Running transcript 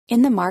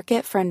In the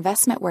market for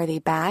investment-worthy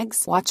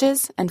bags,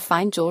 watches, and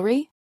fine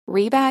jewelry,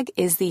 Rebag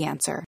is the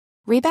answer.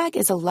 Rebag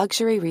is a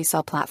luxury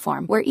resale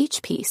platform where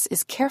each piece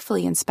is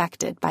carefully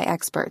inspected by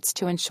experts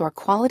to ensure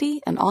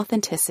quality and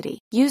authenticity.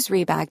 Use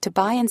Rebag to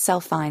buy and sell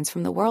finds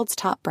from the world's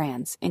top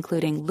brands,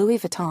 including Louis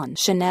Vuitton,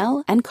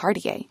 Chanel, and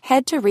Cartier.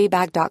 Head to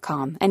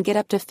Rebag.com and get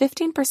up to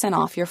 15%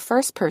 off your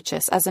first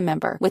purchase as a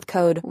member with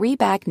code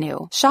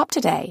REBAGNEW. Shop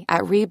today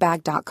at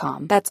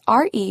Rebag.com. That's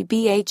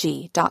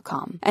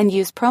REBAG.com. And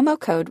use promo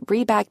code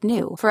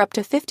REBAGNEW for up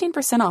to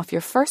 15% off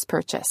your first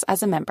purchase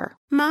as a member.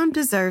 Mom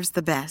deserves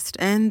the best,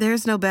 and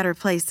there's no better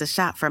place to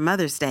shop for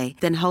Mother's Day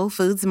than Whole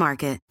Foods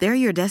Market. They're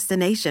your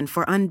destination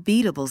for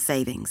unbeatable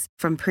savings,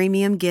 from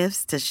premium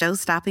gifts to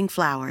show-stopping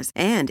flowers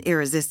and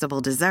irresistible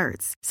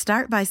desserts.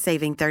 Start by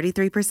saving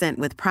 33%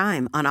 with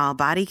Prime on all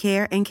body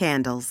care and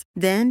candles.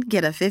 Then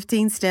get a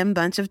 15-stem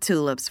bunch of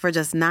tulips for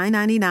just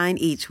 $9.99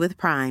 each with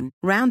Prime.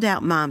 Round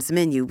out Mom's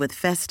menu with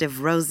festive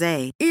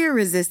rosé,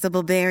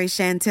 irresistible berry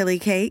chantilly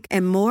cake,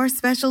 and more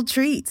special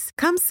treats.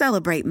 Come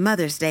celebrate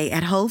Mother's Day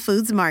at Whole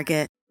Foods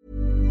Market.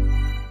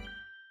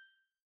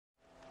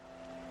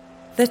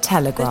 The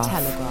Telegraph.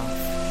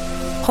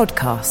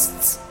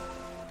 Podcasts.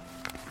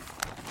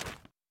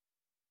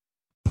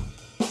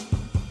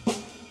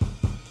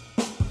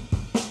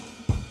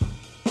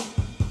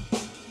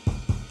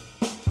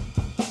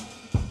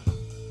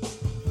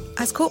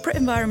 As corporate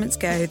environments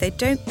go, they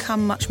don't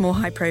come much more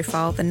high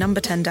profile than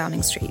number 10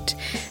 Downing Street.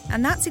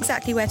 And that's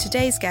exactly where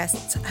today's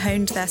guests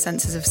honed their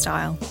senses of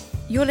style.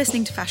 You're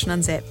listening to Fashion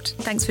Unzipped.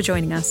 Thanks for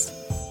joining us.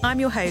 I'm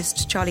your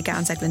host, Charlie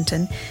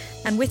Gowans-Eglinton,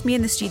 and with me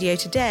in the studio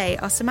today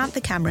are Samantha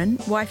Cameron,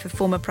 wife of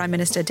former Prime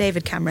Minister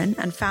David Cameron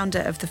and founder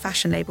of the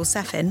fashion label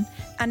Sefin,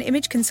 and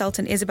image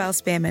consultant Isabel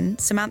Spearman,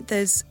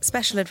 Samantha's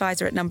special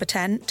advisor at Number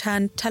 10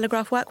 turned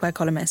Telegraph workwear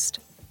columnist.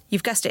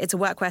 You've guessed it, it's a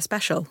workwear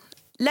special.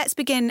 Let's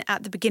begin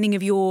at the beginning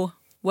of your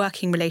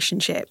working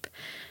relationship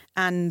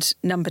and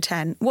Number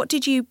 10. What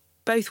did you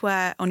both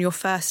wear on your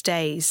first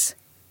days?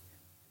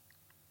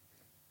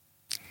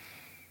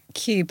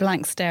 Cue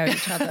blank stare at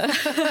each other.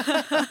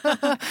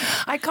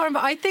 I can't remember.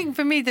 I think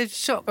for me the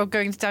shock of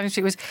going to Downing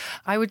Street was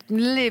I would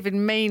live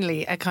in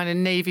mainly a kind of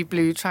navy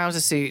blue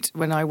trouser suit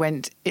when I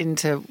went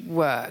into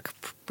work,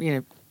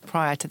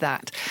 prior to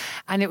that.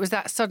 And it was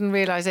that sudden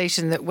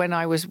realisation that when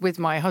I was with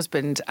my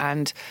husband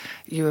and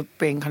you were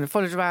being kind of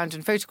followed around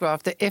and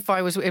photographed, that if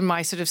I was in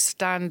my sort of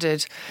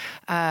standard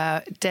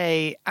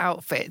day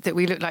outfit, that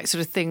we looked like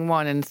sort of thing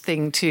one and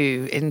thing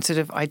two in sort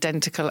of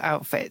identical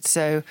outfits.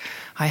 So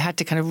I had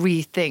to kind of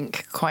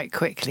rethink quite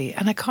quickly.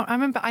 And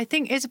I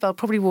think Isabel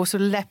probably wore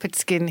sort of leopard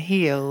skin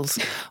heels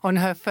on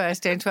her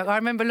first day into work. I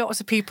remember lots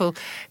of people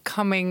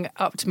coming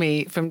up to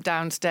me from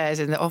downstairs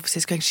in the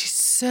offices going, she's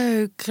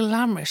so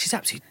glamorous, she's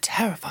absolutely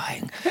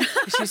terrifying.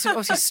 She was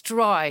obviously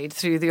stride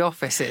through the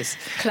offices.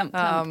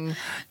 Clump.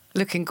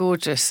 Looking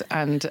gorgeous.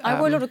 And I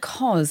wore a lot of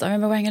cos. I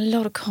remember wearing a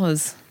lot of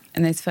cos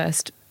in those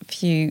first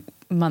few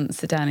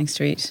months at Downing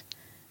Street,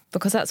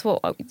 because that's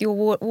what your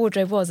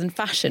wardrobe was in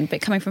fashion.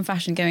 But coming from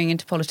fashion going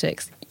into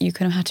politics, you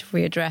kind of had to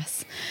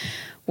readdress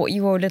what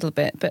you wore a little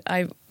bit. But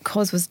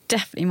cos was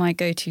definitely my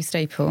go-to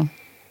staple,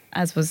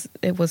 as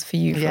it was for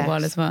you for a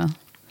while as well.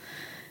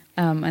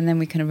 And then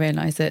we kind of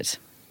realised that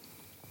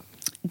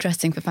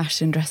dressing for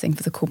fashion, dressing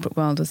for the corporate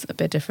world was a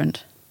bit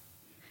different.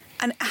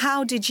 And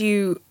how did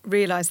you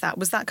realise that?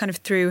 Was that kind of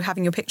through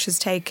having your pictures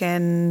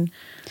taken?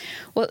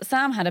 Well,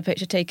 Sam had a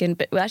picture taken,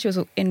 but actually it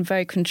was in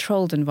very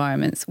controlled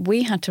environments.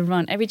 We had to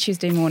run every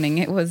Tuesday morning.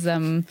 It was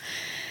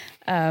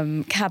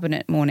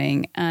cabinet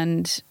morning,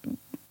 and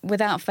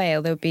without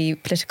fail, there would be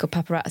political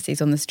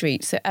paparazzis on the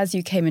street. So as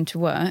you came into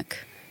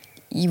work,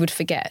 you would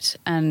forget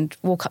and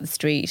walk up the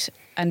street,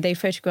 and they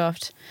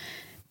photographed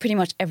pretty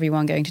much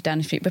everyone going to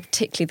Downing Street, but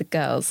particularly the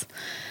girls.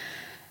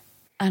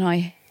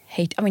 And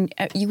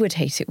you would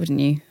hate it, wouldn't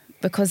you?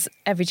 Because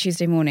every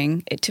Tuesday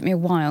morning, it took me a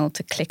while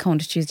to click on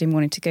to Tuesday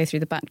morning to go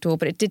through the back door,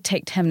 but it did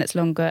take 10 minutes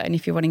longer. And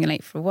if you're running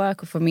late for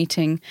work or for a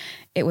meeting,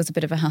 it was a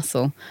bit of a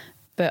hassle.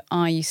 But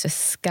I used to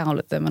scowl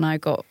at them,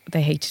 and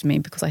they hated me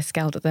because I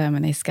scowled at them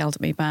and they scowled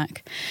at me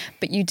back.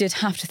 But you did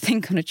have to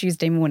think on a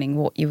Tuesday morning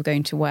what you were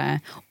going to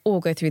wear or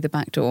go through the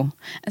back door.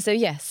 And so,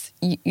 yes,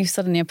 you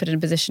suddenly are put in a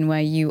position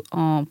where you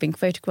are being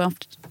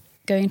photographed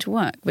going to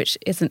work, which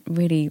isn't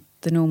really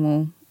the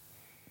normal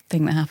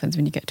thing that happens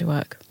when you get to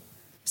work.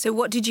 So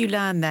what did you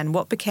learn then?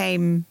 What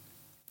became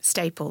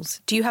staples?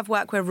 Do you have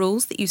workwear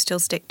rules that you still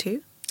stick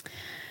to?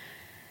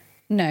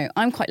 No,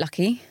 I'm quite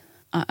lucky.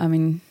 I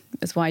mean,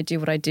 that's why I do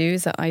what I do,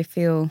 is that I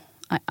feel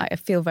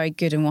very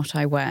good in what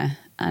I wear,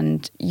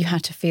 and you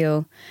had to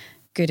feel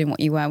good in what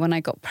you wear. When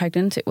I got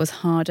pregnant, it was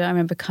harder. I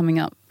remember coming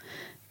up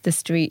the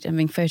street and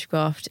being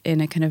photographed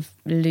in a kind of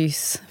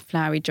loose,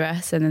 flowery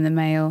dress, and then the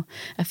Mail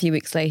a few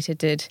weeks later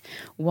did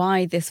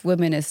 "Why this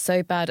woman is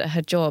so bad at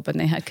her job," and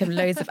they had kind of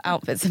loads of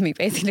outfits of me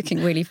basically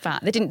looking really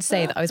fat. They didn't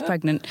say that I was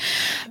pregnant,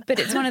 but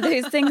it's one of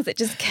those things that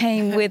just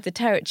came with the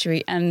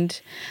territory. And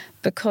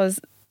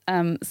because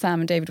Sam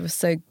and David were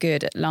so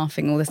good at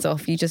laughing all this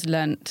off, you just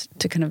learnt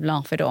to kind of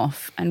laugh it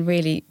off. And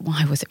really,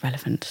 why was it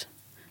relevant?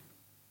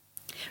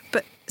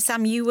 But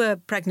Sam, you were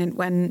pregnant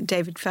when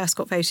David first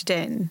got voted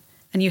in,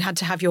 and you had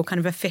to have your kind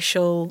of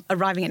official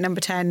arriving at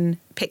number 10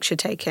 picture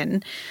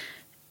taken.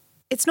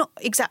 It's not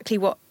exactly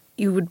what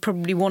you would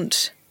probably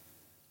want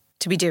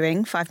to be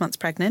doing 5 months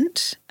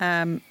pregnant,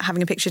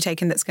 having a picture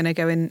taken that's going to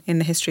go in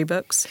the history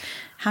books.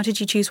 How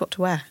did you choose what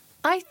to wear?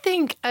 I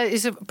think,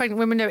 as a pregnant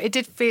woman, no, it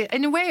did feel,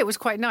 in a way it was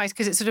quite nice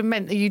because it sort of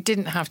meant that you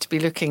didn't have to be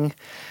looking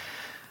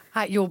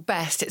at your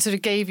best. It sort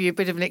of gave you a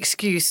bit of an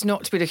excuse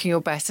not to be looking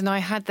your best. And I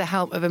had the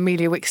help of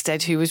Amelia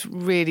Wickstead, who was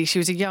really, she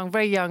was a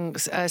very young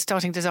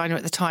starting designer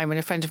at the time and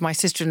a friend of my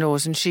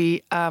sister-in-law's. And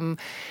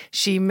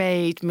she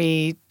made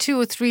me 2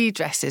 or 3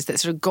 dresses that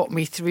sort of got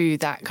me through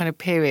that kind of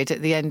period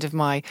at the end of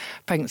my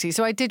pregnancy.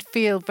 So I did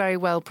feel very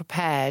well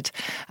prepared.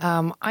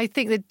 I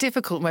think the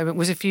difficult moment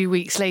was a few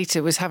weeks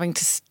later, was having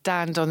to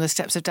stand on the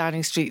steps of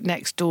Downing Street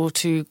next door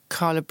to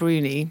Carla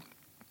Bruni.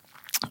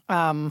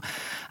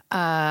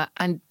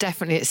 And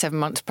definitely at 7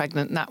 months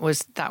pregnant, that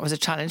was a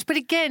challenge. But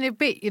again, a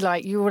bit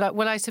you were like,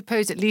 well, I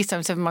suppose at least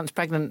I'm 7 months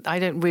pregnant. I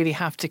don't really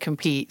have to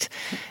compete.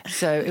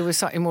 So it was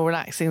slightly more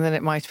relaxing than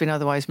it might have been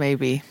otherwise,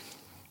 maybe.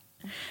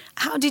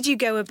 How did you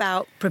go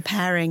about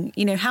preparing?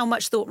 You know, how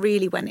much thought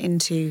really went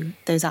into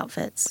those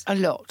outfits? A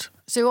lot.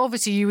 So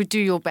obviously you would do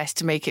your best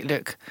to make it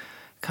look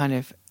kind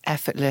of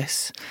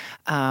effortless,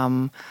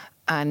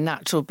 and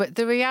natural. But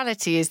the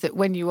reality is that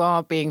when you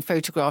are being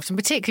photographed, and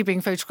particularly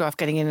being photographed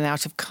getting in and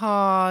out of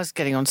cars,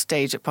 getting on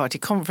stage at party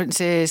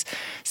conferences,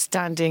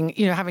 standing,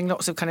 you know, having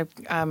lots of kind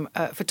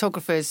of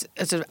photographers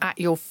sort of at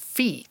your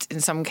feet in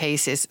some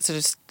cases, sort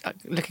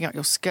of looking at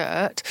your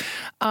skirt,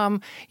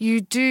 you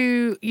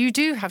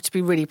do have to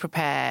be really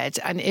prepared.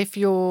 And if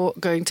you're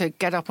going to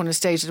get up on a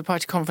stage at a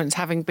party conference,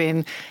 having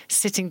been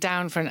sitting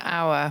down for an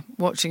hour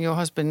watching your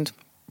husband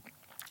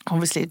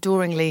obviously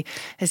adoringly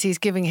as he's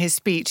giving his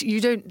speech,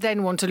 you don't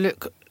then want to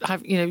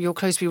have your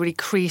clothes be really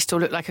creased or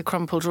look like a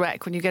crumpled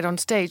wreck when you get on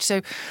stage. So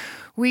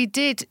we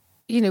did,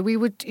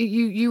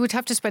 you would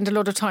have to spend a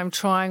lot of time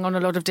trying on a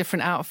lot of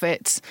different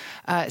outfits,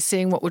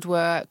 seeing what would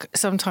work.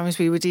 Sometimes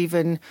we would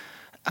even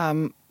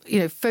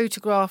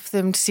photograph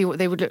them to see what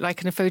they would look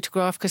like in a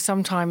photograph, because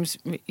sometimes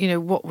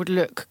what would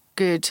look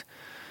good,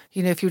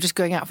 if you're just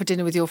going out for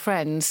dinner with your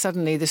friends,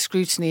 suddenly the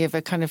scrutiny of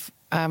a kind of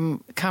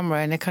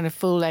camera in a kind of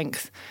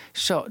full-length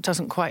shot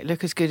doesn't quite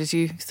look as good as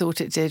you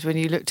thought it did when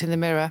you looked in the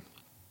mirror.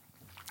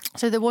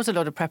 So there was a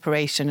lot of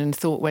preparation and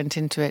thought went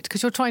into it,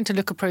 because you're trying to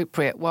look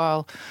appropriate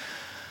while,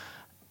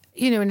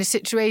 in a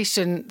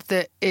situation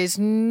that is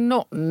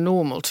not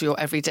normal to your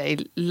everyday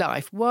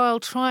life, while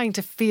trying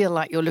to feel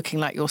like you're looking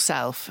like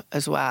yourself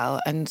as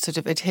well, and sort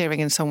of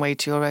adhering in some way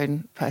to your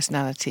own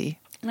personality.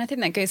 And I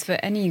think that goes for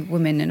any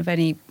woman of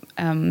any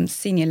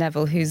senior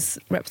level who's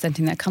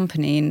representing their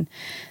company and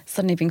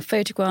suddenly being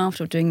photographed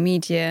or doing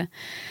media.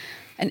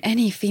 And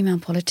any female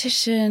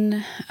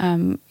politician,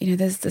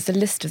 there's a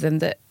list of them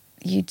that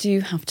you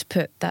do have to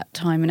put that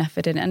time and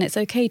effort in, and it's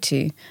okay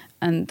to.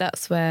 And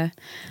that's where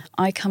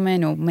I come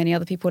in, or many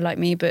other people like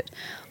me, but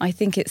I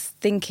think it's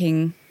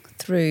thinking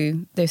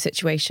through those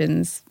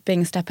situations,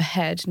 being a step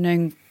ahead,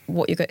 knowing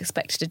what you're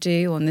expected to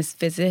do on this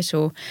visit.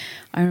 Or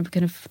I remember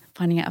kind of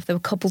finding out if there were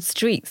cobbled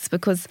streets,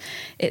 because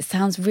it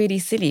sounds really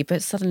silly,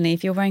 but suddenly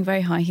if you're wearing very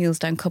high heels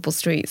down cobbled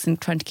streets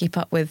and trying to keep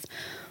up with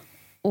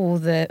all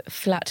the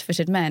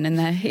flat-footed men and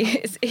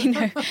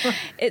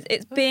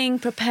it's being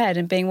prepared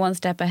and being one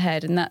step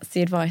ahead. And that's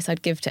the advice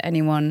I'd give to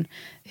anyone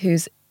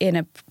who's in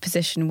a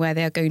position where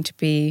they are going to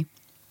be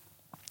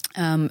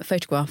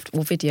photographed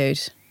or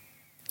videoed.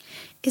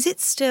 Is it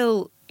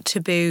still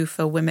taboo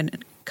for women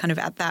kind of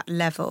at that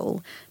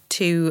level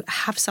to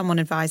have someone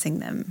advising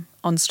them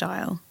on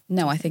style?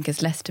 No, I think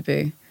it's less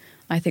taboo.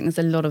 I think there's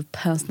a lot of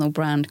personal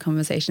brand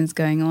conversations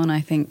going on.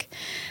 I think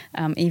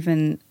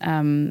even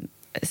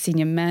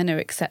senior men are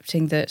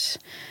accepting that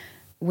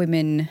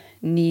women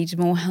need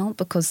more help,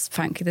 because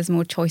frankly there's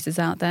more choices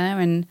out there,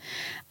 and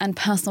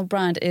personal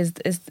brand is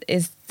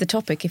the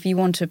topic. If you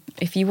want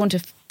to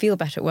feel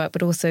better at work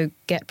but also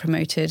get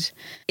promoted,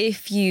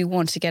 if you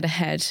want to get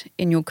ahead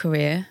in your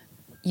career,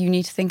 you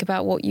need to think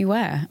about what you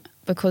wear,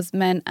 because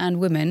men and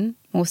women,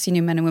 more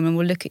senior men and women,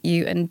 will look at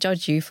you and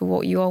judge you for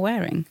what you are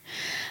wearing.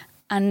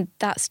 And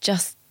that's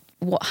just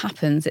what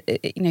happens.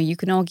 You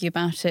can argue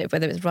about it,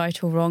 whether it's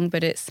right or wrong,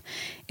 but it's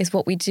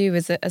what we do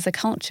as a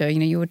culture.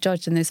 You're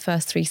judged in those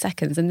first 3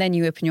 seconds, and then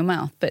you open your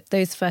mouth. But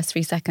those first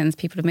 3 seconds,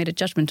 people have made a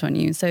judgment on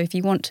you. So if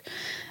you want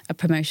a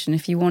promotion,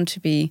 if you want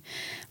to be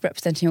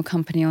representing your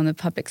company on the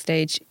public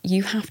stage,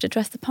 you have to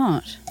dress the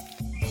part.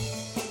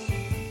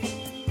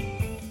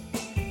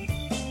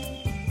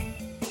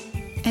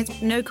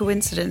 It's no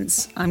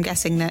coincidence, I'm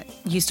guessing, that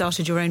you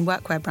started your own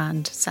workwear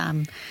brand,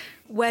 Sam.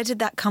 Where did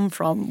that come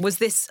from? Was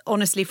this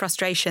honestly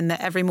frustration that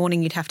every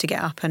morning you'd have to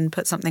get up and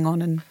put something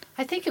on? And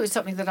I think it was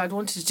something that I'd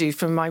wanted to do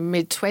from my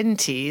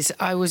mid-20s.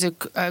 I was a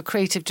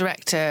creative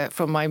director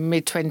from my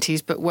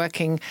mid-20s, but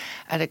working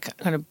at a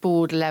kind of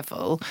board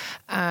level.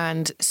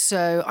 And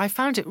so I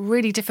found it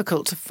really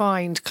difficult to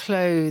find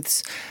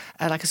clothes,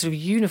 like a sort of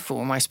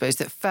uniform, I suppose,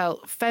 that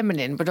felt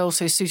feminine, but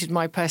also suited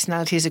my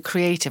personality as a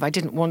creative. I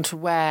didn't want to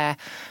wear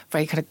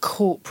very kind of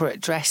corporate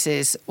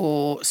dresses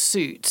or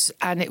suits.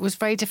 And it was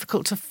very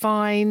difficult to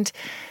find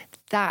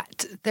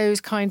those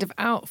kind of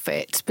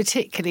outfits,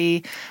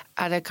 particularly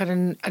at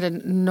a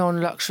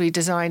non-luxury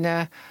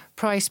designer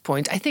price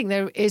point. I think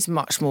there is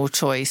much more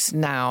choice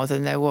now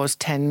than there was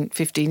 10,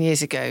 15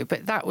 years ago,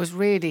 but that was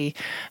really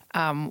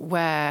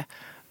where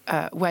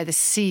the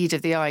seed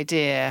of the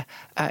idea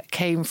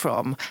came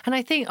from. And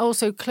I think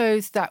also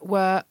clothes that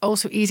were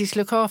also easy to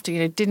look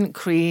after, didn't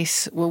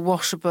crease, were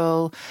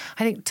washable.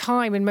 I think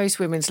time in most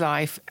women's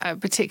life,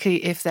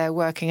 particularly if they're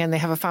working and they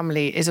have a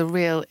family, is a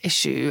real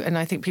issue. And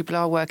I think people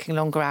are working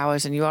longer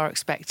hours and you are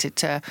expected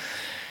to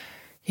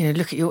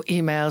look at your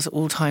emails at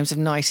all times of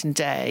night and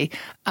day.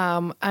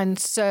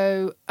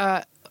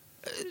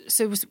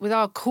 So with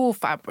our core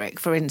fabric,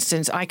 for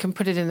instance, I can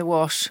put it in the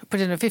wash,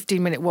 put in a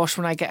 15-minute wash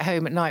when I get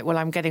home at night while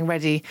I'm getting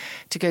ready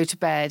to go to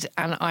bed,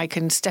 and I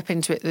can step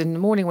into it in the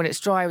morning when it's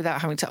dry without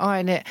having to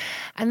iron it.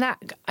 And that,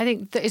 I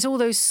think, that is all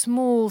those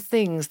small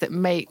things that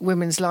make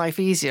women's life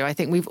easier. I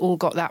think we've all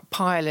got that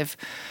pile of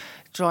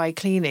dry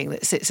cleaning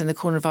that sits in the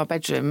corner of our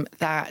bedroom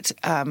that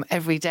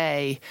every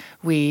day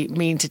we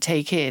mean to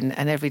take in,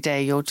 and every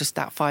day you're just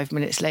that 5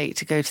 minutes late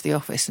to go to the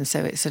office, and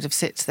so it sort of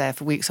sits there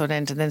for weeks on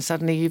end, and then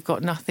suddenly you've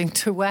got nothing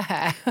to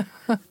wear.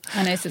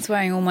 I know, since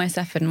wearing all my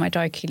stuff, and my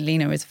dry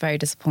cleaner is very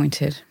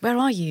disappointed. Where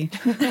are you?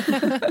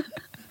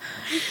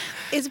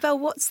 Isabel,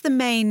 what's the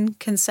main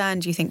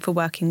concern, do you think, for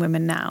working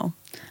women now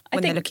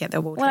when they're looking at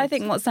their wardrobes? Well, I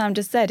think what Sam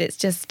just said, it's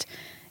just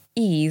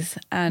ease,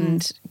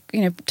 and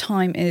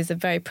time is a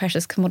very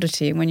precious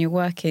commodity, and when you're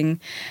working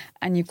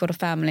and you've got a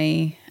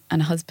family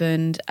and a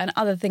husband and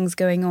other things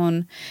going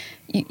on,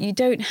 you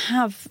don't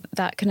have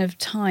that kind of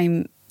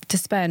time to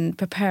spend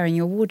preparing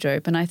your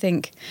wardrobe. And I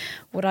think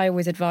what I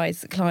always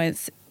advise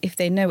clients, if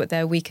they know what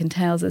their week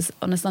entails, is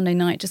on a Sunday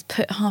night, just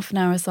put half an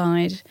hour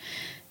aside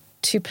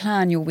to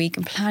plan your week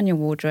and plan your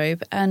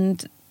wardrobe,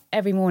 and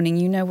every morning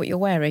you know what you're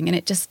wearing, and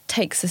it just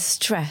takes the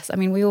stress. I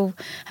mean, we all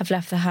have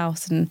left the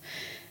house and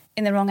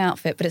in the wrong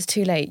outfit, but it's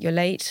too late. You're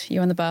late,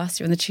 you're on the bus,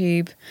 you're on the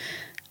tube,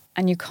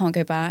 and you can't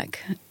go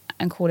back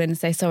and call in and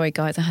say, sorry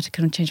guys, I had to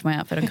kind of change my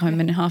outfit, I'm coming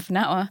in half an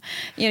hour.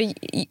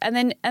 And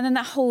then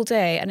that whole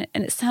day, and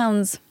it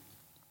sounds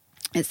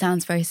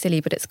very silly,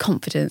 but it's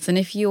confidence. And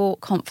if your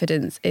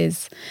confidence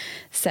is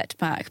set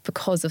back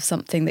because of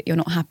something that you're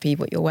not happy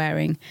what you're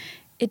wearing,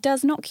 it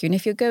does knock you. And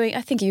if you're going,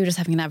 I think you're just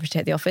having an average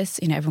day at the office,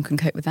 everyone can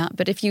cope with that.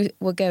 But if you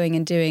were going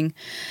and doing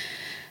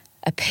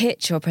a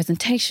pitch or a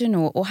presentation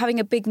or having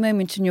a big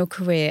moment in your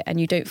career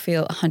and you don't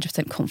feel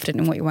 100% confident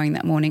in what you're wearing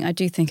that morning, I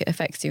do think it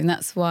affects you. And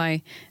that's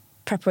why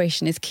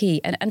preparation is key.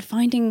 And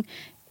finding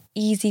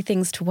easy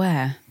things to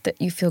wear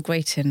that you feel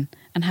great in,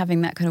 and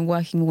having that kind of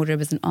working wardrobe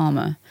as an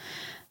armour,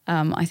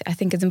 I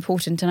think is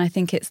important. And I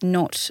think it's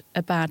not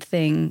a bad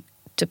thing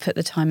to put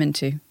the time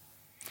into.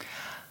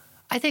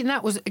 I think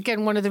that was,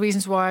 again, one of the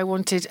reasons why I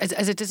wanted,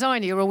 as a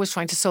designer, you're always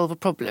trying to solve a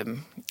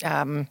problem.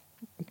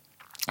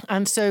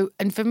 And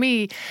for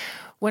me,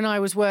 when I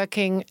was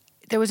working,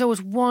 there was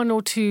always one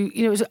or two,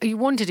 you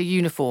wanted a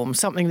uniform,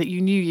 something that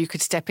you knew you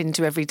could step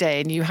into every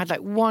day, and you had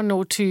like one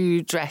or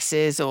two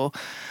dresses or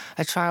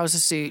a trouser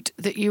suit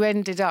that you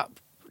ended up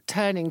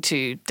turning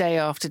to day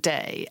after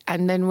day.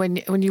 And then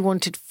when you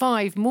wanted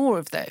 5 more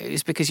of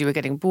those because you were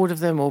getting bored of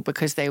them or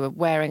because they were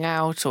wearing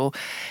out or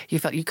you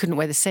felt you couldn't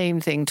wear the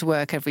same thing to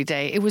work every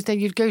day, it was then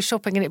you'd go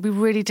shopping and it'd be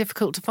really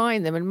difficult to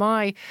find them. And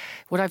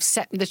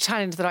the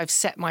challenge that I've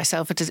set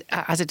myself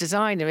as a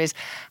designer is,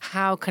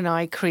 how can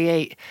I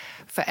create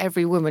for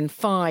every woman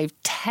 5,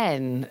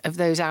 10 of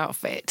those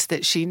outfits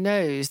that she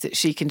knows that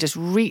she can just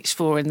reach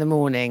for in the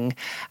morning,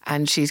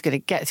 and she's going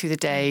to get through the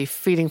day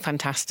feeling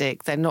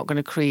fantastic. They're not going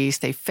to crease.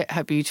 They fit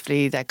her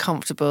beautifully. They're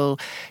comfortable.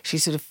 She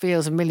sort of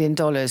feels $1 million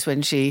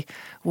when she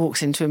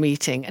walks into a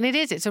meeting. And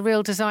it's a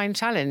real design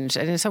challenge.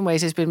 And in some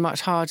ways it's been much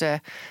harder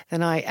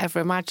than I ever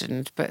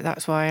imagined. But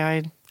that's why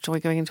I enjoy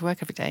going into work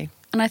every day.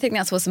 And I think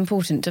that's what's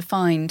important, to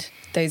find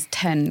those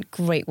 10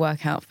 great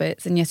work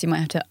outfits. And yes, you might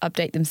have to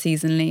update them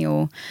seasonally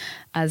or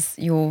as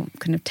your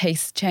kind of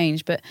tastes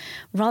change. But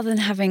rather than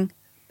having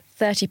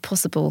 30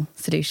 possible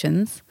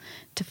solutions,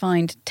 to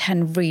find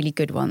 10 really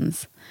good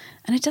ones.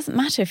 And it doesn't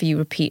matter if you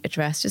repeat a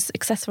dress, just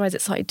accessorise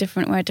it slightly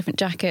different, wear a different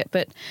jacket.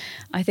 But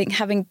I think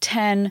having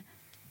 10,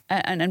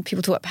 and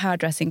people talk about power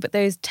dressing, but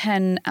those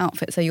 10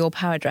 outfits are your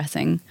power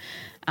dressing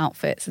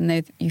outfits, and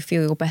they you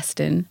feel your best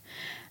in.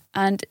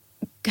 And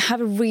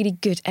have a really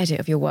good edit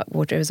of your work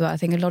wardrobe as well. I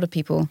think a lot of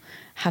people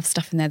have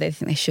stuff in there they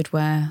think they should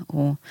wear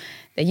or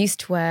they're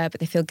used to wear, but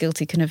they feel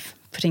guilty kind of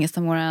putting it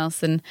somewhere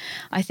else. And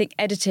I think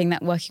editing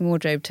that working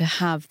wardrobe to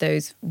have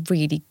those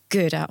really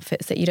good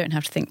outfits that you don't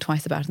have to think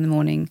twice about in the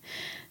morning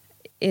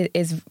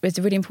is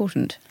really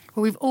important.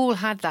 Well, we've all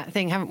had that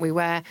thing, haven't we,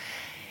 where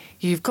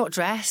you've got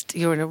dressed,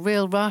 you're in a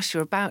real rush,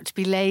 you're about to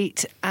be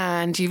late,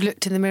 and you've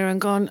looked in the mirror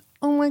and gone,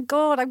 oh my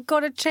God, I've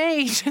got to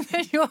change. And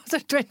then you're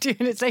sort of 20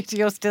 minutes later,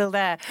 you're still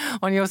there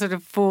on your sort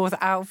of fourth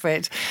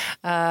outfit,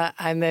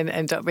 and then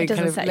end up being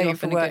kind of late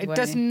for work. It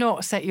does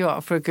not set you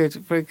up for a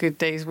good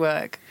day's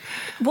work.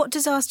 What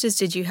disasters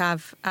did you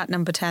have at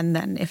number 10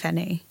 then, if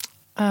any?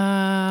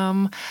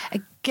 Again,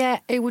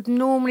 it would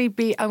normally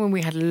be,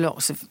 we had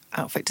lots of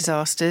outfit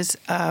disasters.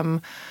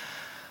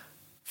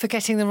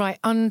 Forgetting the right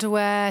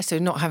underwear, so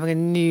not having a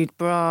nude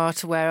bra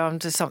to wear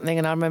onto something.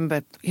 And I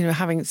remember,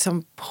 having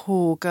some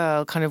poor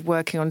girl kind of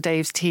working on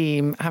Dave's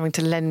team, having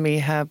to lend me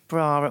her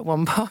bra at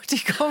one party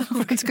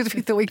conference because we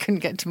thought we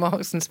couldn't get to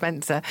Marks and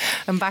Spencer.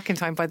 And back in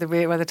time, by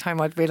the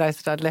time I'd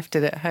realised that I'd left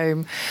it at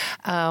home,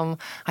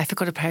 I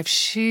forgot a pair of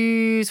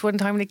shoes one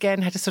time and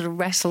again had to sort of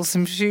wrestle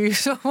some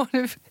shoes on one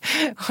of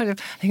I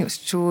think it was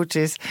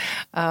George's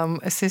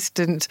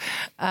assistant.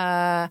 We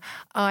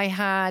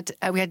had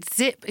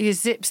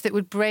zips that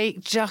would break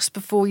just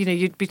before,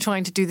 you'd be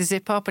trying to do the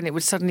zip up and it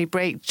would suddenly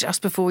break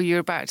just before you're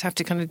about to have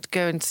to kind of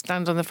go and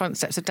stand on the front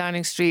steps of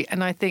Downing Street.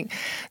 And I think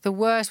the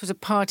worst was a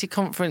party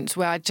conference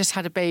where I'd just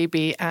had a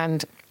baby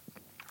and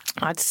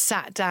I'd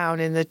sat down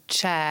in the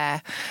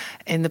chair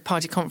in the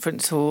party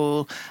conference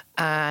hall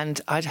and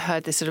I'd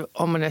heard this sort of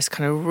ominous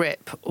kind of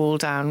rip all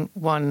down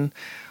one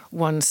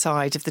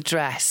side of the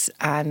dress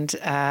and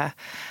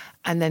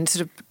then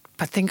sort of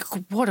I think,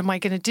 what am I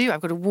going to do?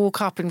 I've got to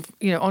walk up and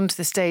onto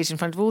the stage in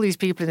front of all these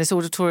people in this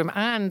auditorium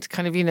and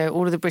kind of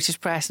all of the British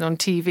press and on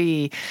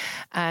TV.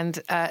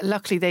 And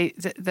luckily,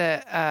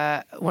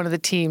 one of the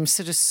teams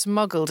sort of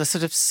smuggled a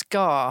sort of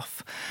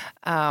scarf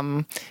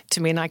to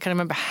me, and I can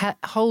remember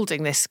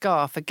holding this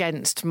scarf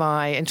against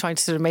and trying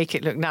to sort of make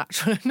it look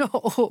natural and not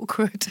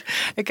awkward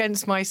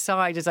against my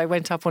side as I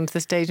went up onto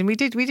the stage. And we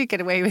did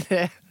get away with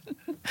it.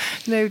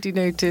 Nobody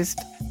noticed.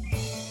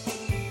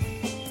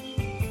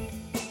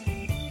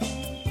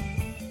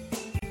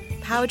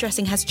 Power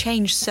dressing has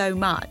changed so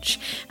much,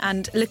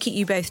 and looking at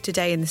you both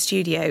today in the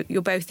studio,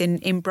 you're both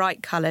in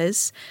bright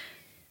colours,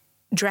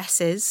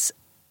 dresses.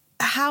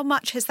 How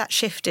much has that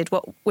shifted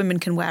what women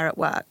can wear at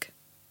work?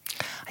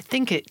 I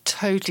think it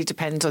totally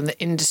depends on the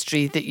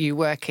industry that you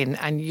work in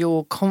and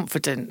your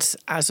confidence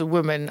as a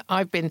woman.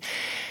 I've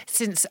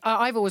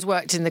always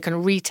worked in the kind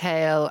of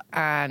retail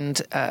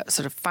and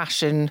sort of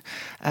fashion,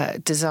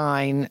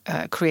 design,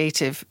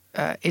 creative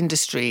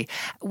industry,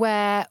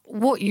 where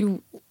what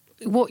you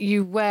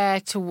wear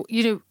to,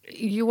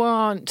 you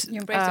aren't...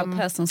 You embrace your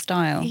personal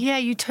style. Yeah,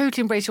 you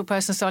totally embrace your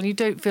personal style. And you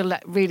don't feel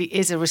that really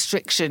is a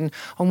restriction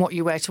on what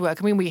you wear to work.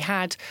 I mean, we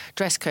had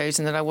dress codes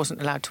and that I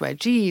wasn't allowed to wear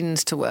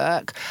jeans to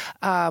work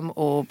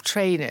or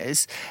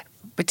trainers,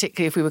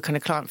 particularly if we were kind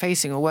of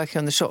client-facing or working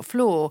on the shop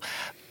floor.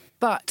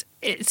 But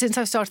since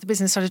I've started the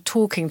business, I started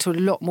talking to a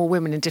lot more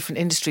women in different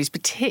industries,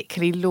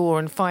 particularly law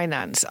and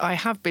finance. I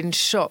have been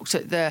shocked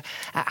at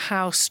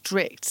how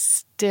strict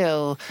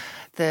still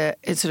the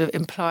sort of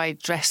implied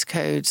dress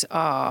codes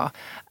are,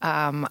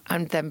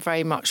 and them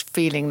very much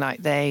feeling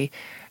like they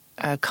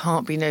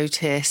can't be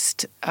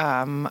noticed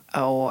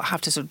or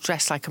have to sort of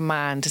dress like a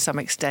man to some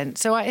extent.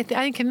 So I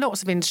think in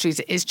lots of industries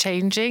it is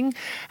changing,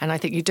 and I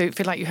think you don't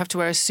feel like you have to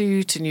wear a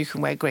suit, and you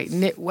can wear great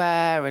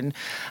knitwear,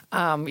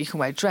 and you can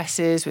wear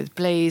dresses with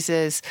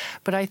blazers.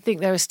 But I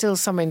think there are still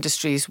some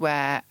industries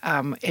where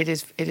it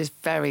is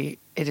very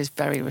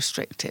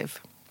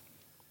restrictive.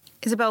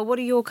 Isabel, what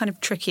are your kind of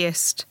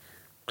trickiest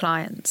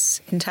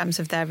clients in terms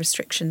of their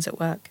restrictions at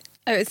work?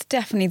 Oh, it's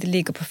definitely the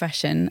legal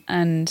profession,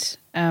 and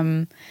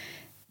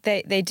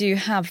they do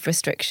have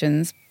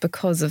restrictions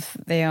because of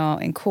they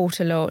are in court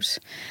a lot.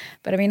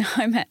 But I mean,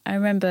 I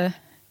remember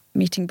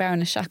meeting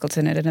Baroness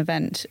Shackleton at an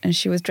event, and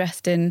she was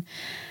dressed in,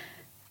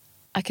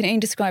 I can only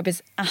describe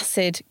as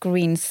acid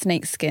green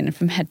snakeskin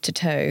from head to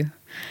toe.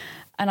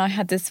 And I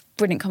had this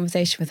brilliant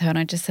conversation with her, and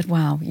I just said,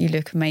 wow, you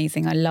look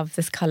amazing. I love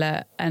this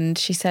colour. And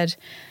she said,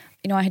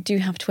 I do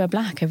have to wear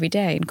black every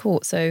day in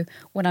court. So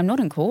when I'm not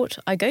in court,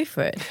 I go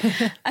for it.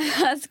 And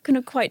that's kind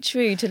of quite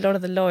true to a lot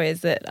of the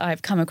lawyers that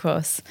I've come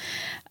across.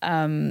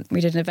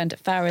 We did an event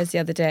at Farrah's the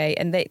other day,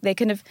 and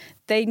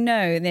they know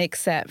and they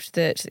accept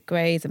that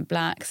greys and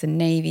blacks and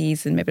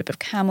navies and maybe a bit of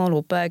camel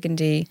or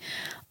burgundy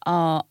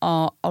are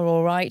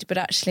all right, but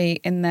actually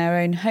in their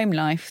own home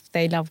life,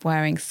 they love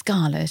wearing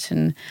scarlet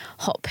and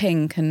hot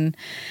pink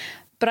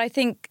But I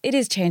think it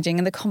is changing,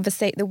 and the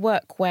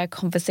workwear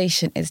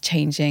conversation is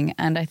changing,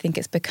 and I think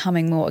it's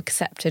becoming more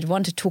accepted,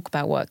 one, to talk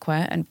about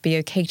workwear and be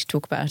okay to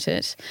talk about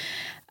it.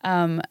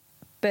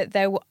 But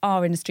there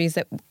are industries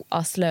that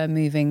are slower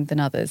moving than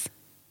others.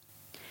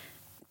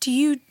 Do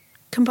you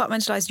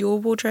compartmentalise your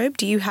wardrobe?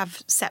 Do you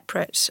have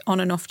separate on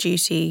and off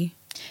duty?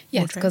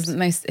 Yes, because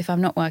if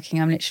I'm not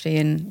working, I'm literally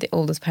in the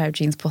oldest pair of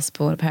jeans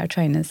possible and a pair of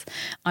trainers.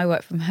 I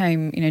work from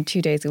home,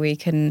 2 days a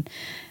week and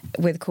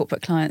with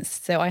corporate clients.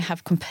 So I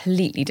have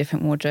completely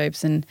different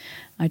wardrobes. And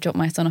I dropped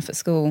my son off at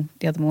school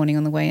the other morning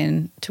on the way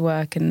in to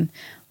work, and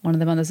one of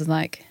the mothers was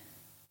like,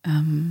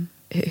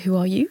 who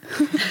are you?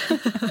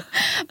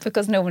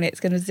 Because normally it's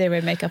kind of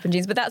zero makeup and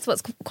jeans. But that's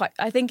what's quite...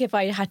 I think if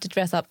I had to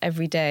dress up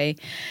every day,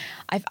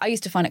 I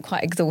used to find it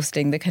quite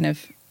exhausting, the kind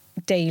of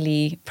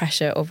daily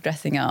pressure of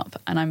dressing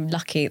up. And I'm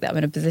lucky that I'm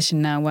in a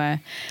position now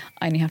where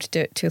I only have to do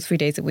it 2 or 3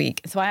 days a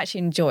week. So I actually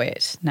enjoy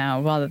it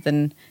now rather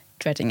than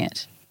dreading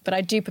it. But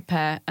I do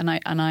prepare, and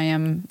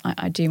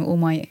I do all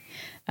my...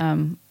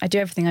 I do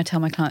everything I tell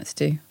my clients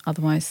to do.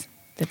 Otherwise,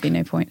 there'd be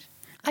no point.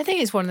 I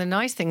think it's one of the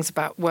nice things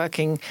about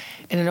working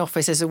in an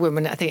office as a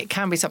woman. I think it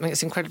can be something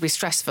that's incredibly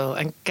stressful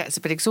and gets a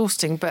bit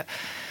exhausting, but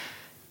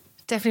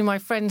definitely my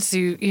friends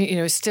who,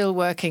 are still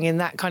working in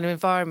that kind of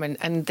environment,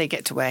 and they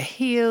get to wear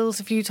heels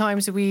a few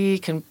times a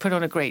week and put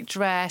on a great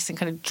dress and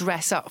kind of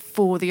dress up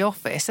for the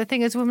office. I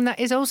think as a woman,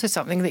 that is also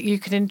something that you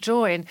can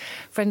enjoy. And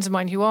friends of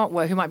mine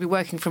who might be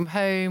working from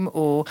home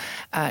or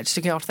just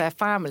looking after their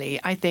family,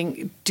 I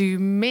think do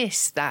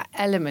miss that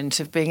element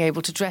of being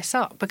able to dress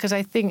up, because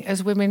I think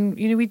as women,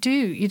 we do,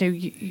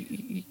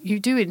 you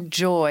do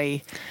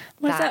enjoy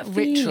that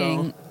ritual.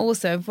 Feeling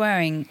also of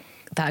wearing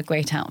that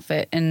great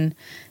outfit and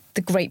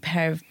the great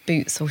pair of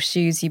boots or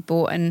shoes you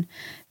bought, and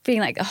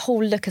feeling like a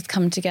whole look has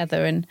come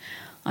together. And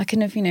I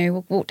kind of,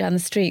 walk down the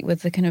street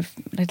with the kind of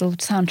little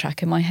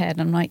soundtrack in my head,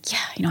 and I'm like,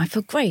 yeah, I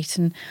feel great,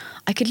 and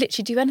I could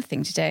literally do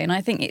anything today. And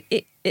I think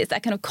it's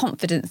that kind of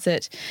confidence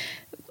that,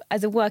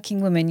 as a working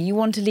woman, you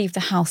want to leave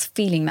the house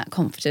feeling that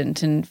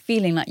confident and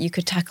feeling like you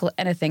could tackle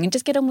anything and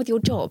just get on with your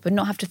job and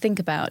not have to think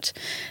about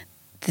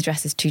the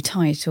dress is too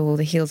tight or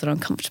the heels are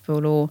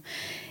uncomfortable or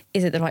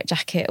is it the right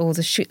jacket or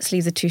the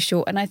sleeves are too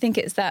short. And I think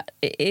it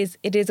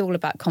is all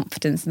about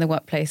confidence in the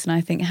workplace. And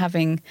I think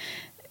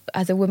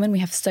as a woman, we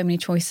have so many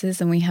choices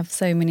and we have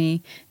so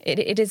many...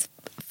 It is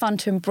fun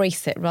to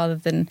embrace it rather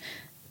than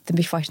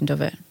be frightened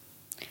of it.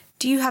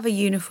 Do you have a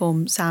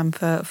uniform, Sam,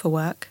 for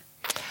work?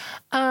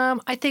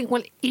 I think, it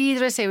would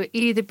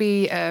either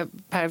be a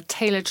pair of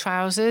tailored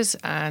trousers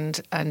and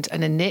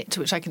a knit,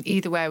 which I can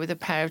either wear with a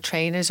pair of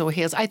trainers or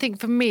heels. I think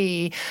for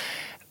me,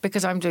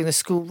 because I'm doing the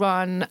school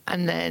run,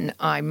 and then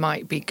I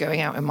might be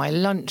going out in my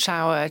lunch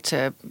hour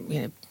to,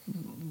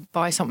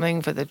 buy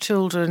something for the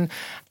children.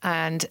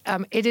 And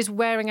it is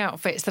wearing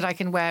outfits that I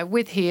can wear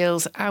with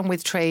heels and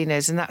with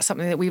trainers. And that's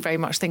something that we very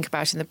much think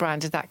about in the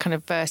brand, is that kind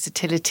of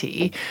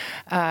versatility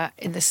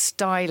in the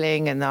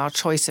styling and our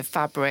choice of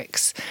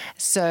fabrics.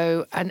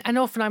 So, and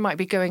often I might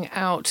be going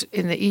out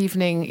in the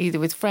evening, either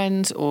with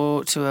friends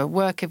or to a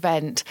work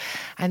event.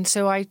 And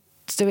so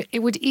it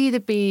would either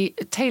be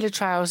tailored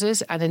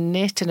trousers and a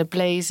knit and a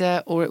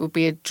blazer, or it would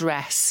be a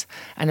dress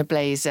and a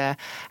blazer.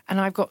 And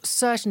I've got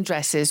certain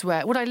dresses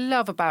where what I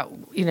love about,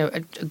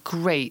 a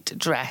great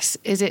dress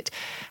is I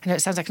know it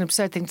sounds like an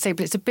absurd thing to say,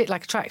 but it's a bit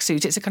like a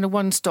tracksuit. It's a kind of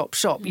one-stop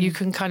shop. You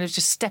can kind of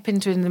just step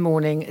into it in the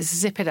morning,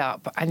 zip it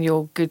up, and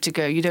you're good to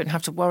go. You don't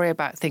have to worry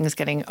about things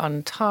getting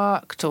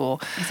untucked or...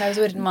 So I always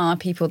would admire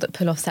people that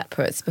pull off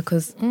separates,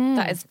 because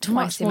that is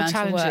twice the amount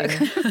of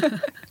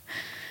work.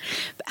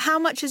 How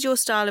much has your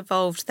style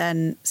evolved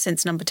then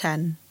since number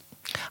 10?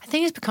 I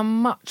think it's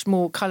become much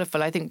more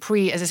colourful. I think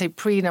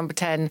pre number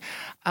 10,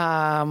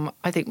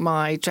 I think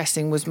my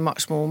dressing was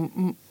much more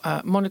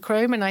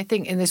monochrome. And I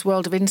think in this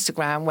world of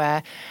Instagram,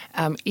 where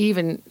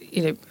even,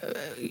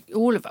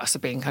 all of us are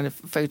being kind of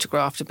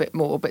photographed a bit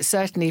more, but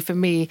certainly for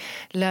me,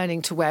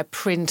 learning to wear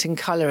print and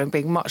colour and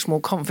being much more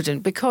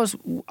confident, because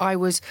I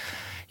was,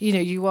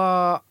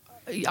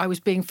 I was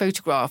being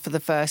photographed for the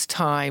first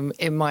time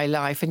in my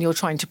life, and you're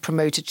trying to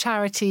promote a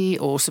charity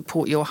or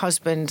support your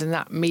husband, and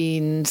that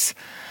means,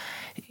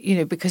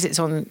 because it's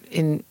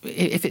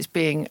if it's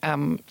being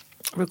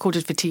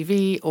recorded for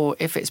TV or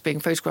if it's being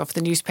photographed for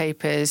the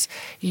newspapers,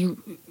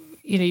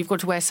 you've got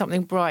to wear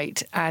something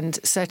bright. And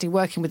certainly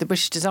working with the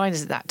British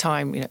designers at that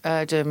time,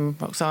 Erdem,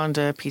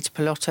 Roxander, Peter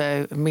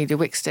Pilotto, Amelia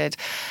Wickstead,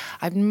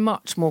 I'm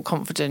much more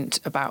confident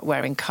about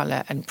wearing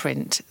colour and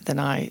print than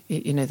I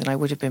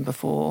would have been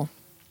before.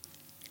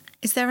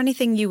 Is there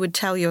anything you would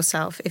tell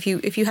yourself if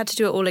you had to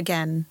do it all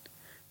again?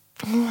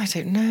 Oh, I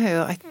don't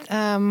know.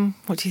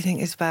 What do you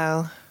think,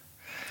 Isabel?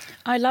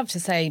 I love to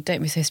say,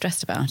 don't be so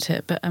stressed about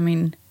it, but I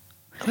mean...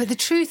 Well, the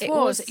truth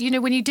was,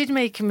 when you did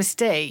make a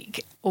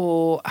mistake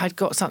or had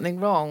got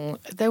something wrong,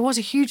 there was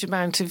a huge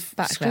amount of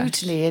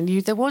scrutiny, and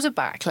there was a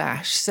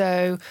backlash.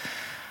 So...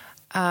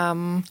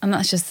 and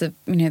that's just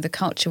the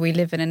culture we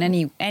live in,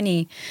 and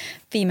any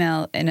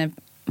female in a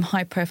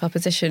high-profile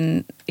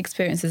position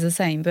experiences the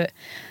same, but...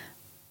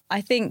 I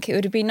think it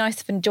would have been nice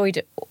to have enjoyed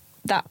it,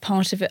 that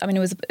part of it. I mean,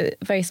 it was a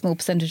very small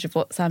percentage of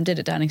what Sam did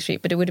at Downing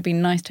Street, but it would have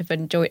been nice to have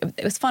enjoyed it.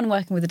 It was fun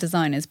working with the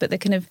designers, but the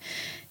kind of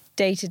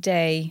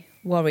day-to-day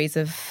worries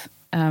of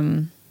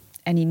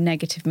any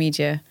negative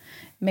media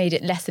made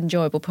it less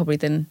enjoyable probably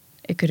than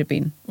it could have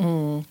been.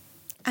 Mm.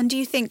 And do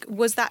you think,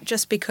 was that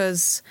just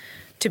because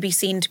to be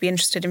seen, to be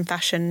interested in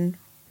fashion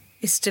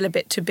is still a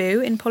bit taboo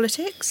in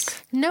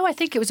politics? No, I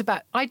think it was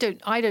about, I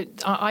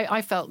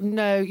felt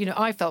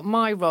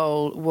my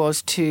role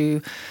was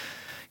to,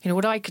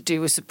 what I could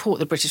do was support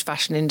the British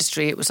fashion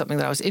industry. It was something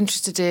that I was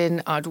interested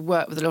in. I'd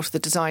worked with a lot of the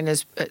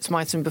designers at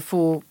Smythson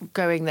before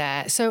going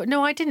there. So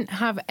no, I didn't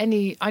have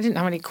any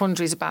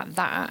quandaries about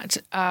that.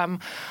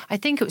 I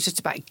think it was just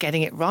about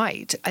getting it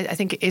right. I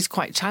think it is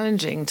quite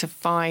challenging to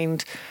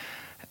find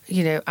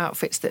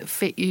outfits that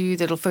fit you,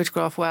 that'll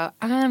photograph well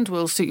and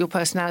will suit your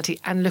personality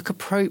and look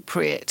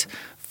appropriate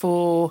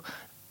for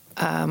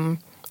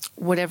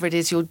whatever it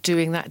is you're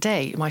doing that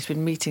day. It might have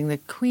been meeting the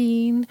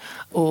Queen,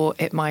 or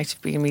it might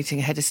have been meeting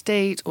a head of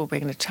state, or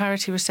being at a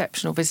charity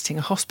reception, or visiting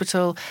a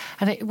hospital.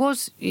 And it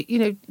was,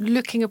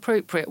 looking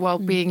appropriate while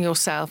being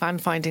yourself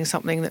and finding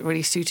something that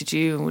really suited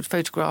you and would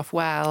photograph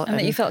well. And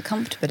that you felt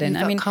comfortable in.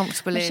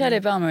 Michelle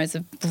Obama is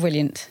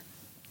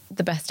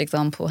the best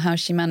example, how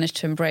she managed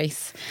to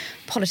embrace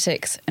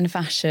politics and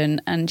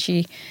fashion. And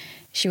she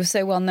was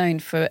so well known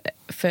for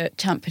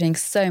championing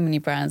so many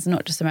brands,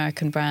 not just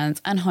American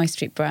brands and high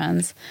street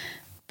brands,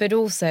 but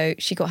also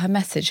she got her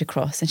message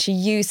across, and she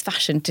used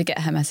fashion to get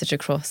her message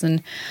across.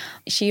 And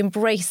she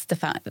embraced the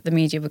fact that the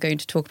media were going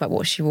to talk about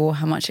what she wore,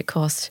 how much it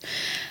cost.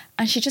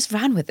 And she just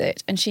ran with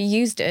it, and she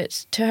used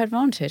it to her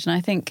advantage. And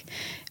I think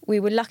we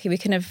were lucky.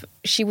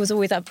 She was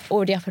already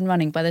up and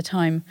running by the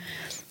time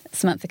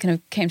Samantha kind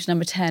of came to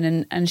number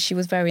 10, and she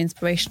was very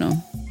inspirational.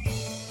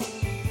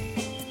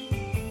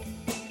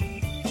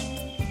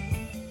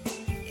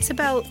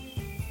 Isabel,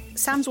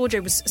 Sam's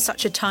wardrobe was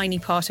such a tiny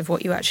part of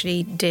what you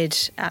actually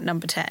did at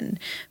number 10,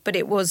 but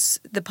it was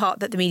the part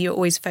that the media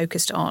always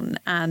focused on.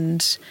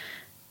 And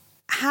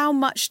how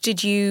much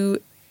did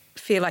you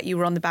feel like you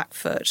were on the back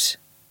foot?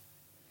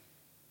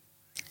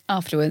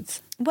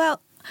 Afterwards? Well,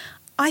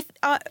 I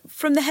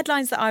from the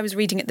headlines that I was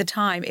reading at the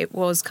time, it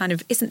was kind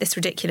of, isn't this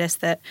ridiculous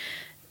that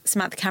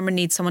Samantha Cameron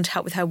needs someone to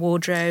help with her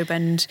wardrobe,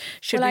 and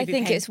I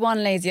think it's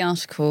one lazy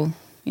article.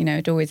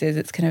 It always is.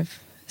 It's kind of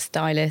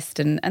stylist,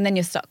 and then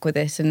you're stuck with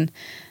it, and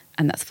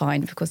that's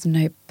fine, because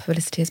no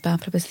publicity is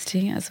bad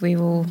publicity, as we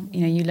all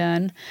you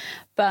learn.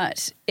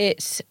 But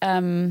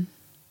you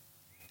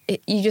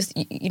just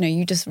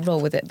roll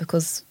with it,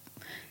 because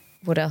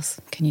what else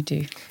can you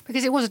do?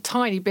 Because it was a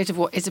tiny bit of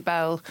what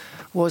Isabel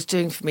was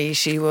doing for me.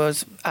 She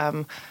was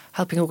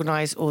helping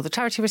organise all the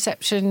charity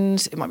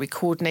receptions. It might be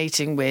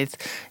coordinating with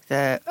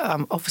the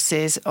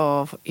offices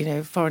of,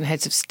 foreign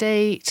heads of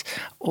state,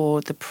 or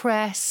the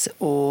press,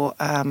 or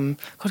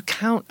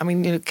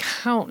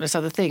countless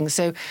other things.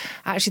 So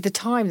actually, the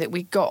time that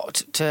we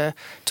got to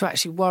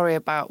actually worry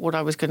about what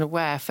I was going to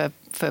wear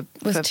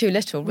was too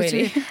little,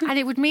 really. And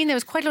it would mean there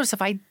was quite a lot of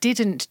stuff I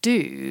didn't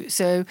do.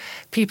 So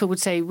people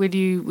would say, would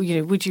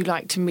you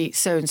like to meet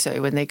so and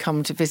so when they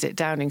come to visit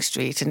Downing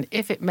Street? And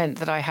if it meant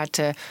that I had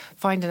to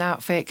find an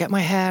outfit, get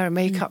my hair and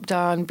makeup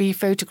done, be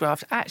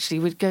photographed, actually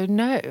would go,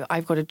 no,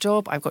 I've got a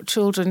job, I've got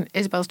children,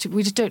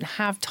 we just don't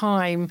have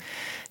time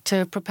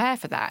to prepare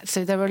for that.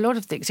 So there were a lot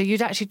of things. So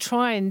you'd actually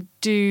try and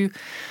do...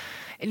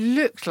 It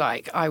looked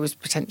like I was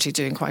potentially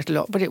doing quite a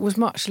lot, but it was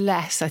much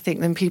less, I think,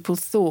 than people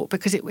thought,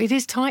 because it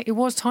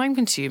was time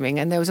consuming,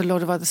 and there was a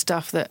lot of other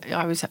stuff that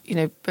I was,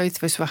 both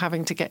of us were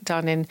having to get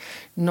done in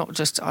not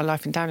just our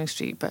life in Downing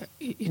Street, but,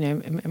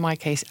 in my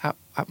case, at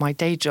my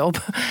day job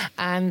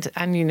and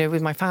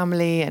with my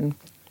family. And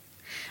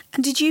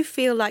did you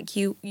feel like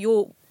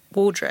your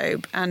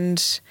wardrobe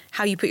and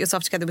how you put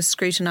yourself together was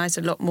scrutinised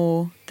a lot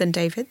more than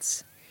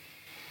David's?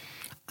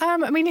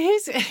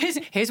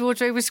 His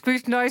wardrobe was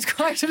scrutinised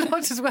quite a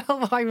lot as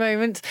well by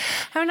moments.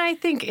 And I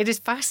think it is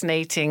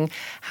fascinating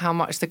how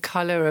much the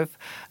colour of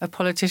a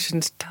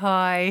politician's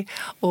tie,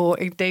 or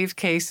in Dave's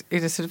case,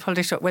 in a sort of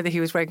holiday shop, whether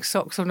he was wearing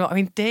socks or not.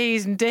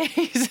 Days and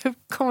days of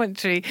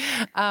commentary.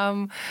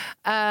 So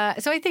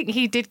I think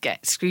he did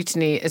get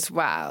scrutiny as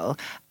well.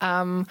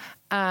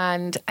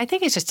 And I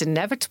think it's just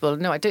inevitable.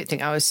 No, I don't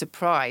think I was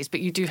surprised, but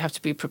you do have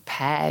to be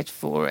prepared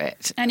for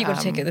it. And you've got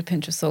to take it with a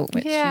pinch of salt,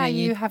 which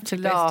you have to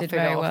laugh did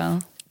very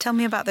well. Tell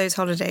me about those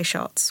holiday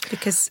shots,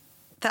 because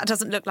that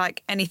doesn't look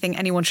like anything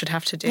anyone should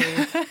have to do.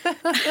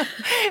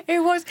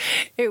 It was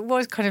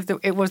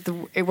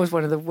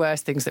one of the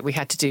worst things that we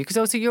had to do, because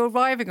also you're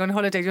arriving on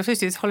holiday. You're supposed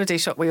to do this holiday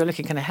shot where you're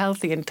looking kind of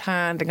healthy and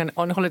tanned and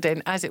on holiday.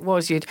 And as it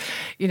was, you'd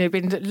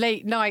been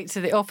late nights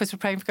at the office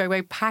preparing for going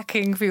away,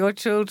 packing for your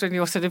children.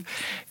 You're sort of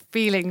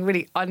feeling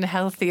really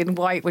unhealthy and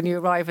white when you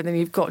arrive, and then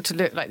you've got to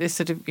look like this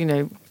sort of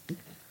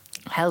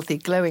healthy,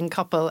 glowing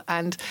couple,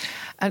 and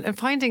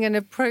finding an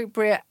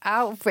appropriate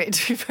outfit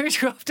to be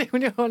photographed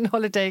when you're on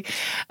holiday.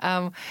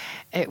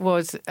 It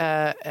was,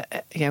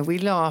 we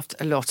laughed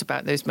a lot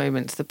about those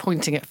moments, the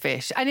pointing at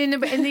fish. And in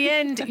the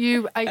end,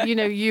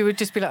 you would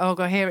just be like, oh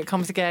God, here it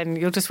comes again.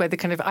 You'll just wear the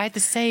kind of, I had the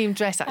same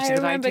dress actually. I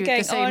remember that I do, going,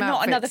 the same not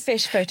outfits. Another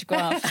fish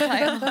photograph.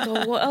 Like, oh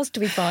God, what else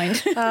do we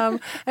find? And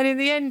in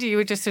the end, you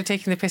were just sort of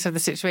taking the piss of the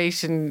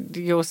situation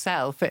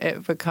yourself.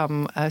 It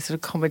become a sort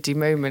of comedy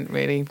moment,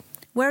 really.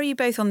 Where are you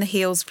both on the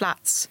heels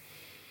flats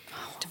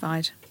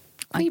divide?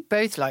 We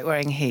both like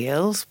wearing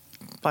heels,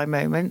 by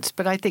moments,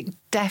 but I think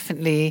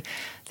definitely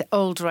the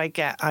older I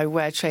get, I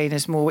wear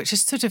trainers more, which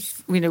is sort of,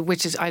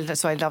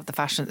 so I love the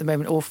fashion at the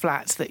moment, all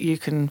flats, that you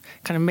can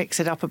kind of mix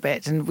it up a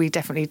bit, and we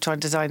definitely try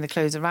and design the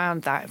clothes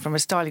around that from a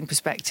styling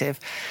perspective.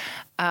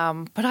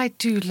 But I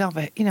do love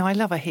it. I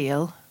love a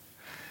heel.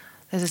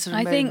 There's a sort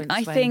of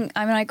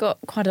I got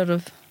quite a lot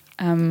of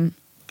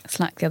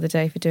slack the other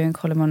day for doing a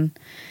column on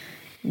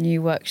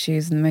new work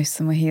shoes, and most of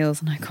them were heels,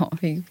 and I got a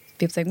few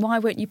people saying, why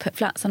won't you put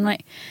flats? I'm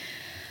like,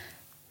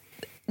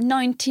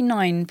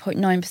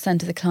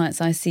 99.9% of the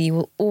clients I see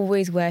will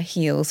always wear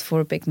heels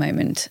for a big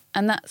moment,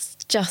 and that's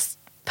just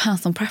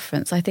personal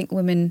preference. I think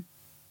women,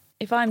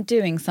 if I'm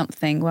doing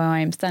something where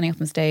I'm standing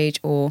up on stage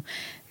or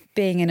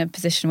being in a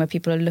position where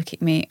people are looking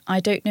at me, I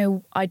don't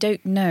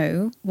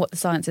know what the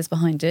science is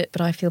behind it,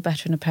 but I feel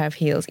better in a pair of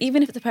heels.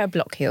 Even if it's a pair of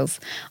block heels,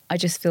 I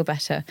just feel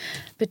better.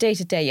 But day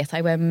to day, yes, I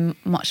wear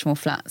much more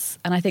flats.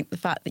 And I think the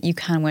fact that you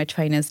can wear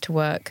trainers to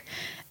work,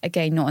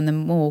 again, not in the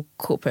more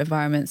corporate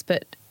environments,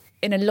 but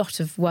in a lot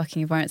of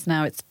working environments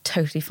now, it's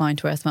totally fine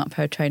to wear a smart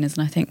pair of trainers.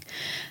 And I think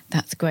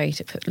that's great.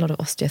 It put a lot of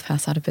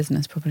osteopaths out of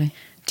business, probably.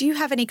 Do you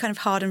have any kind of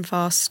hard and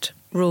fast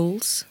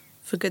rules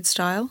for good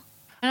style?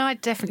 And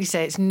I'd definitely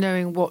say it's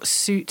knowing what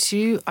suits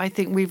you. I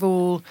think we've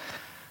all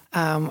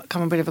come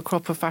a bit of a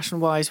crop of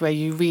fashion-wise where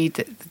you read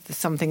that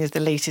something is the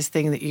latest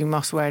thing that you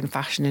must wear in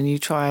fashion and you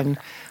try and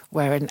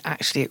wear it, and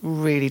actually it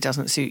really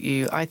doesn't suit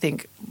you. I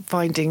think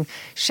finding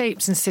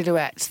shapes and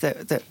silhouettes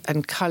that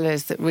and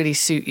colours that really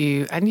suit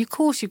you. And of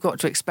course you've got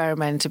to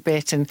experiment a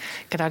bit and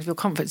get out of your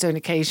comfort zone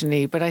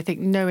occasionally, but I think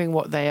knowing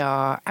what they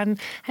are and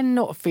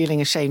not feeling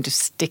ashamed of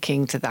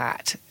sticking to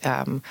that.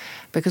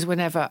 Because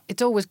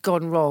it's always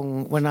gone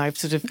wrong when I've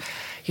sort of,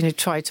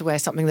 tried to wear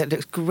something that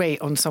looks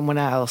great on someone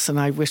else and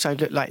I wish I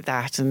looked like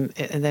that, and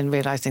then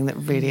realising that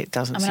really it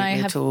doesn't suit me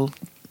at all.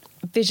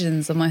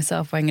 Visions of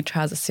myself wearing a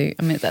trouser suit.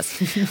 I mean,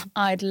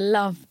 I'd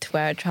love to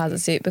wear a trouser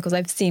suit because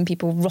I've seen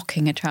people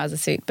rocking a trouser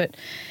suit, but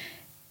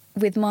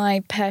with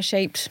my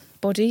pear-shaped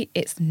body,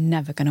 it's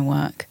never going to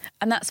work.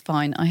 And that's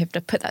fine. I have to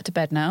put that to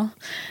bed now.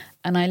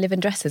 And I live in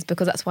dresses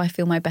because that's what I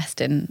feel my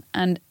best in.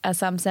 And as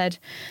Sam said,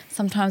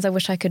 sometimes I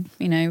wish I could,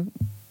 feel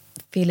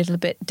a little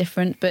bit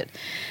different,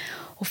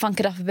 or funk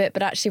it up a bit.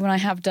 But actually, when I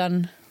have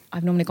done,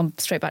 I've normally gone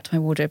straight back to my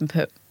wardrobe and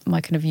put my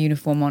kind of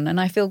uniform on,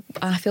 and I feel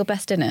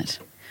best in it.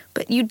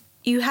 But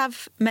you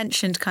have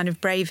mentioned kind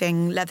of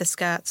braving leather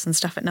skirts and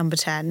stuff at number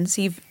 10.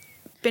 So you've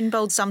been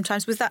bold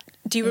sometimes.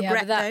 Do you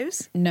regret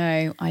those?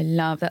 No,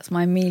 that's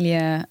my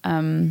Amelia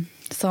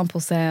sample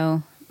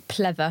sale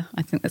pleather,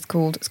 I think that's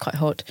called. It's quite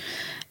hot.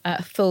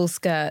 Full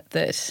skirt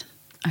that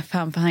I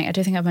found for hanging. I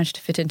don't think I managed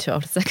to fit into it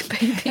after the second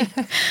baby.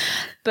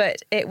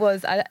 But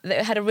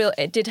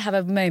it did have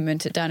a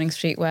moment at Downing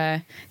Street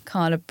where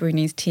Carla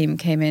Bruni's team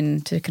came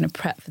in to kind of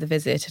prep for the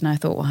visit, and I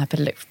thought, well, I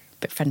better look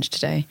a bit French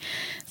today.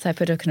 So I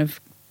put a kind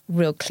of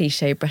real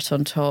cliche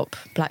Breton top,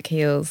 black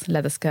heels,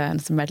 leather skirt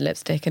and some red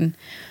lipstick, and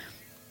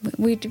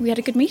we had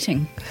a good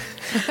meeting.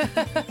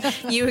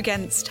 You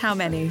against how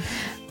many?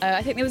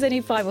 I think there was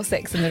only 5 or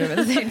 6 in the room at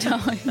the same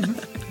time.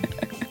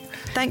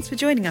 Thanks for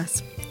joining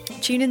us.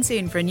 Tune in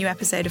soon for a new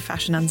episode of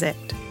Fashion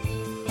Unzipped.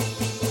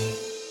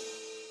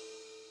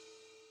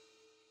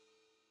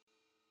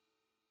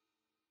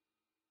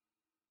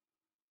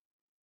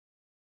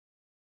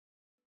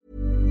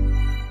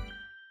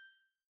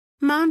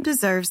 Mom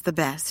deserves the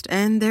best,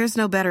 and there's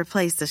no better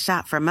place to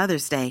shop for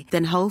Mother's Day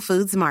than Whole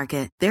Foods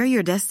Market. They're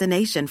your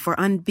destination for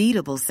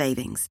unbeatable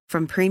savings,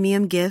 from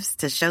premium gifts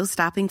to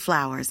show-stopping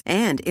flowers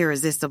and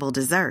irresistible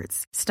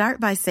desserts. Start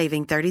by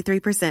saving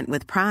 33%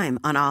 with Prime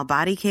on all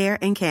body care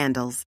and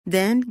candles.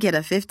 Then get a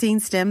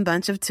 15-stem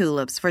bunch of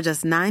tulips for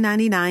just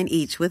 $9.99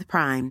 each with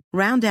Prime.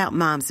 Round out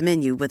Mom's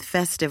menu with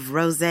festive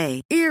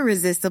rosé,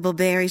 irresistible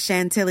berry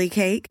chantilly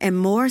cake, and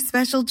more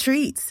special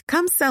treats.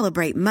 Come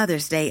celebrate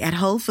Mother's Day at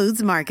Whole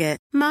Foods Market.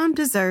 Mom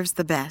deserves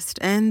the best,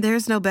 and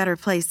there's no better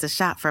place to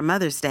shop for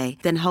Mother's Day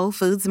than Whole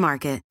Foods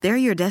Market. They're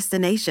your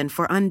destination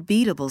for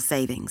unbeatable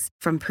savings,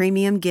 from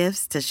premium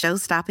gifts to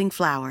show-stopping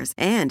flowers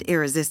and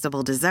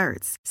irresistible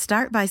desserts.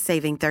 Start by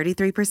saving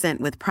 33%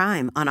 with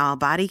Prime on all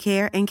body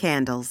care and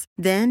candles.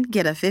 Then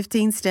get a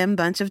 15-stem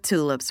bunch of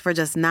tulips for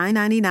just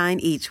 $9.99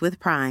 each with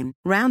Prime.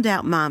 Round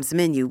out Mom's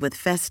menu with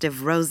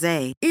festive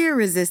rosé,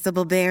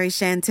 irresistible berry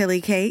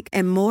chantilly cake,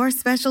 and more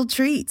special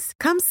treats.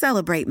 Come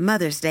celebrate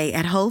Mother's Day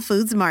at Whole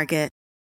Foods Market.